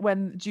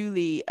when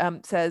Julie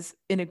says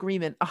in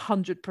agreement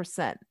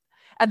 100%,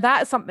 and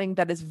that is something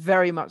that is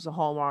very much the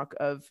hallmark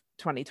of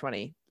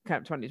 2020, kind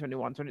of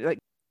 2021, like.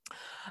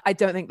 I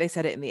don't think they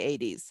said it in the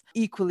 80s.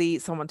 Equally,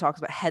 someone talks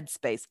about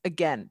headspace.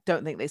 Again,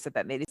 don't think they said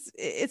that in the 80s.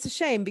 It's a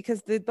shame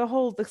because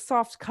the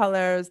soft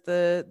colors,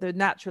 the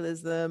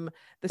naturalism,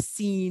 the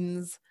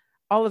scenes,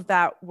 all of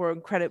that were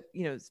incredible,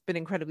 it's been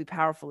incredibly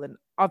powerful in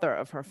other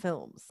of her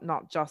films,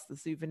 not just The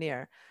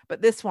Souvenir.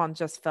 But this one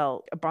just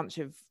felt a bunch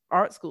of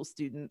art school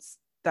students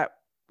that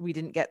we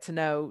didn't get to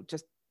know,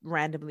 just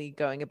randomly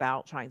going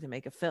about trying to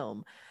make a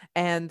film.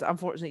 And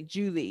unfortunately,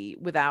 Julie,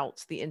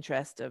 without the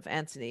interest of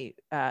Anthony,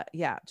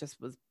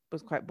 just was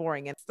quite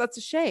boring. And that's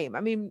a shame.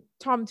 I mean,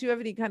 Tom, do you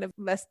have any kind of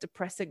less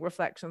depressing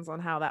reflections on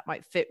how that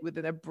might fit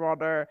within a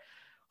broader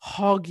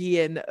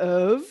Hoggian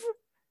oeuvre?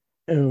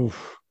 Oh,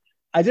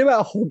 I don't know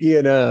about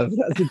Hoggian oeuvre.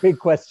 That's a big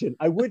question.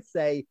 I would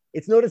say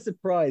it's not a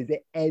surprise.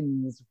 It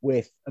ends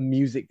with a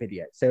music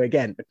video. So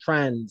again, a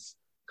trans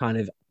kind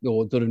of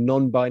or sort of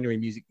non-binary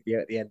music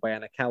video at the end by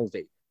Anna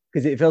Calvi,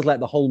 because it feels like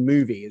the whole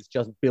movie is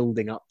just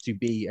building up to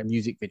be a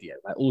music video.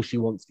 Like all she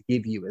wants to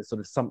give you is sort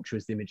of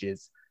sumptuous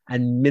images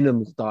and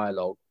minimal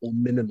dialogue or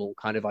minimal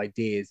kind of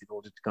ideas in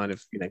order to kind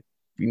of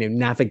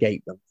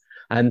navigate them.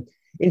 And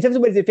in terms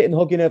of where does it fit in the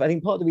Hoggian oeuvre, I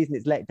think part of the reason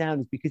it's let down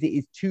is because it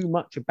is too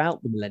much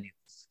about the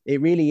millennials. It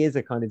really is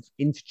a kind of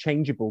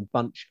interchangeable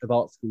bunch of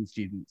art school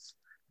students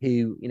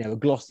who, are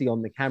glossy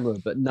on the camera,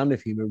 but none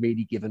of whom are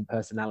really given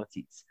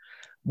personalities.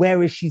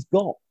 Whereas she's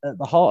got at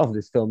the heart of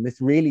this film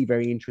this really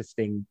very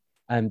interesting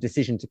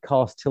decision to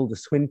cast Tilda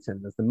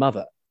Swinton as the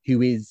mother,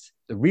 who is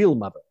the real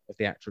mother of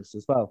the actress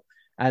as well.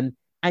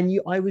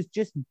 I was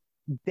just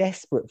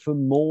desperate for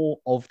more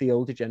of the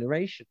older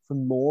generation, for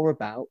more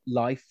about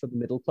life for the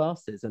middle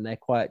classes and their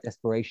quiet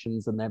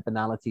desperations and their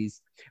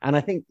banalities. And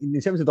I think in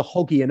terms of the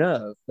Hoggian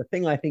oeuvre, the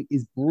thing I think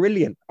is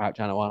brilliant about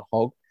Janet Weill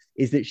Hogg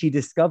is that she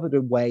discovered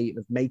a way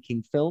of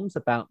making films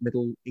about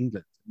middle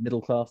England,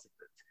 middle class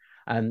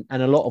England.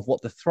 And a lot of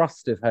what the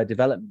thrust of her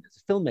development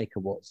as a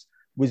filmmaker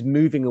was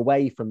moving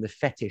away from the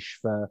fetish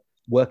for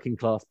working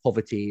class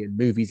poverty and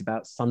movies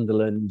about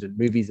Sunderland and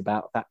movies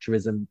about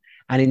Thatcherism,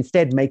 and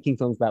instead making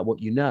films about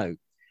what you know.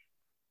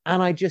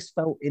 And I just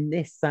felt in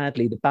this,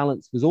 sadly, the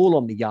balance was all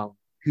on the young,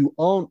 who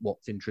aren't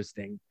what's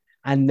interesting,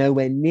 and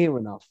nowhere near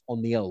enough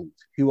on the old,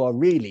 who are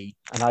really,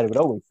 and I would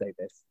always say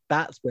this,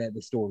 that's where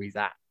the story's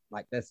at.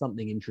 Like there's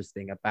something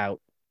interesting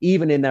about,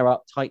 even in their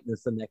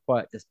uptightness and their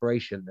quiet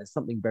desperation, there's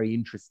something very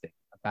interesting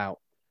about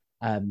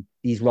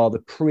these rather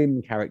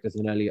prim characters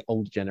of an earlier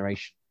older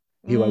generation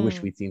who I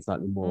wish we'd seen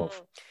slightly more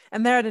of.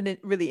 And they're at a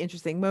really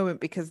interesting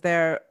moment because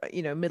they're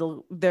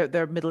middle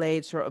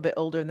aged or a bit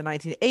older in the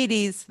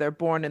 1980s. They're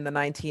born in the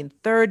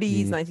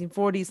 1930s,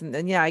 1940s,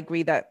 and yeah, I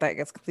agree that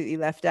gets completely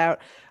left out.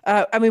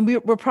 I mean,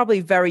 we're probably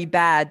very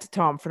bad,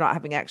 Tom, for not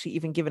having actually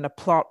even given a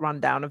plot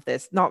rundown of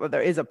this. Not that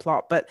there is a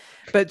plot, but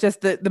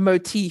just the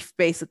motif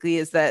basically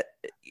is that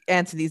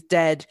Anthony's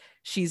dead.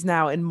 She's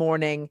now in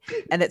mourning,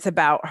 and it's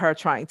about her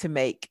trying to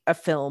make a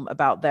film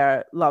about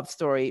their love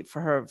story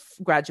for her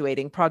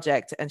graduating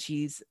project. And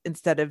she's,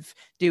 instead of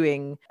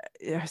doing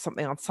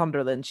something on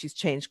Sunderland, she's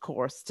changed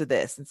course to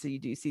this. And so you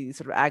do see these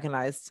sort of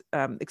agonized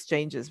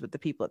exchanges with the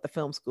people at the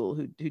film school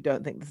who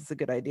don't think this is a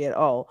good idea at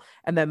all.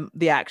 And then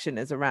the action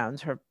is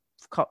around her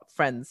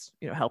friends,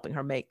 helping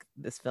her make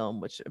this film,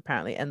 which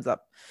apparently ends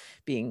up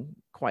being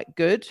quite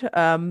good.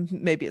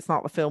 Maybe it's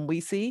not the film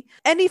we see.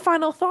 Any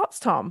final thoughts,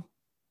 Tom?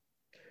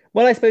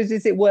 Well, I suppose,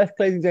 is it worth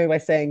closing down by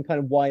saying kind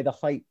of why the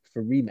hype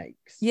for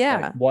remakes? Yeah.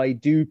 Like, why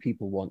do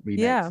people want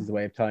remakes as a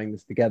way of tying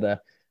this together?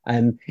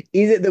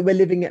 Is it that we're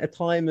living at a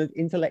time of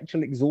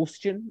intellectual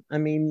exhaustion? I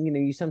mean,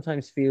 you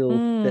sometimes feel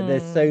that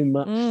there's so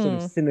much sort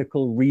of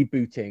cynical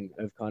rebooting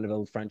of kind of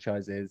old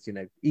franchises,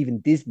 even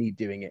Disney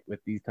doing it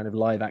with these kind of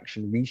live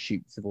action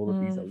reshoots of all of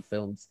these old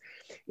films.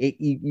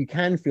 You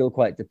can feel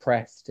quite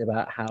depressed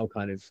about how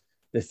kind of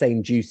the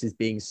same juice is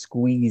being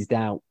squeezed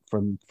out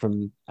from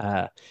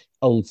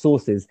old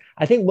sources.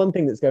 I think one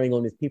thing that's going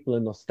on is people are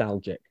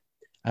nostalgic.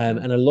 And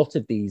a lot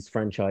of these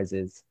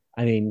franchises,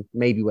 I mean,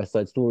 maybe West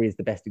Side Story is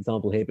the best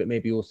example here, but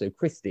maybe also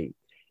Christie,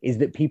 is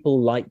that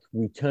people like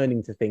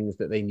returning to things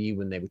that they knew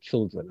when they were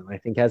children. And I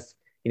think as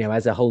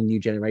a whole new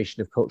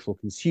generation of cultural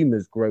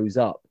consumers grows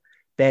up,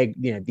 these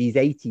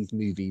 80s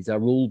movies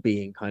are all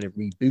being kind of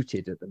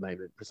rebooted at the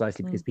moment,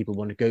 precisely because people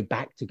want to go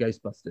back to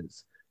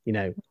Ghostbusters,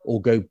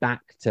 or go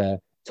back to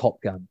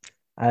Top Gun.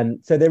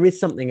 So there is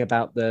something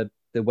about the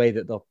way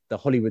that the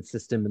Hollywood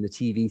system and the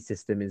TV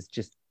system is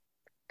just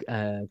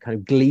kind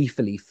of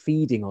gleefully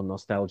feeding on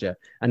nostalgia.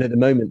 And at the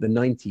moment, the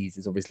 90s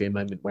is obviously a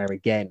moment where,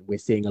 again, we're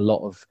seeing a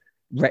lot of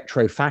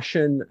retro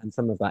fashion, and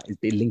some of that is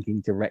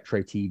linking to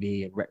retro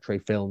TV and retro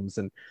films.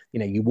 And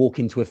you walk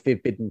into a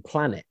Forbidden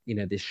Planet,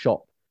 this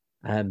shop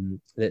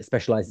that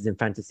specializes in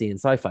fantasy and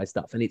sci-fi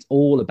stuff, and it's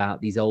all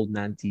about these old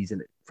Nantes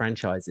and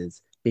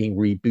franchises being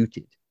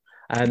rebooted.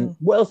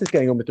 What else is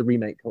going on with the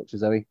remake culture,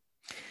 Zoe?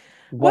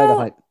 Why the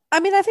hype? I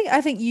mean, I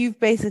think you've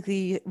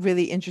basically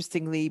really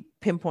interestingly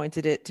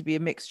pinpointed it to be a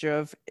mixture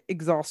of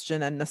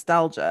exhaustion and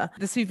nostalgia.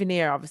 The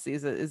Souvenir obviously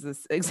is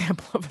this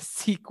example of a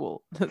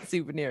sequel. The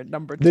Souvenir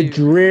number 2, the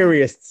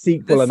dreariest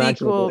sequel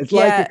imaginable. It's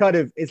like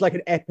it's like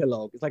an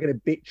epilogue. It's like an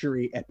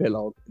obituary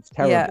epilogue. It's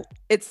terrible. Yeah,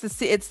 it's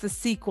the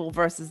sequel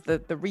versus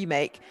the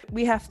remake.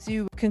 We have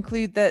to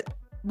conclude that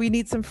we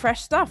need some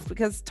fresh stuff,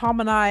 because Tom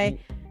and I,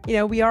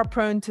 we are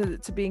prone to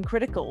being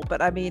critical, but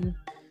I mean,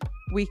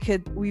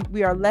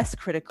 we are less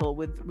critical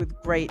with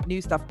great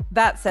new stuff.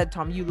 That said,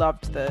 Tom, you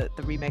loved the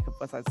remake of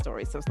West Side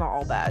Story, so it's not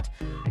all bad.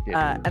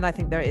 And I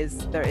think there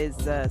is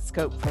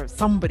scope for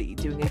somebody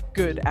doing a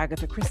good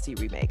Agatha Christie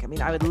remake. I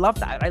mean, I would love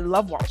that. I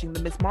love watching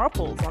the Miss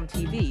Marples on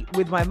TV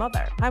with my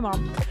mother. Hi,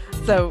 Mom.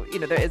 So,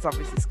 there is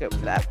obviously scope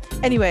for that.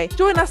 Anyway,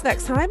 join us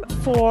next time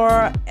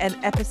for an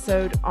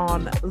episode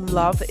on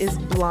Love is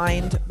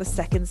Blind, the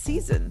second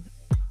season.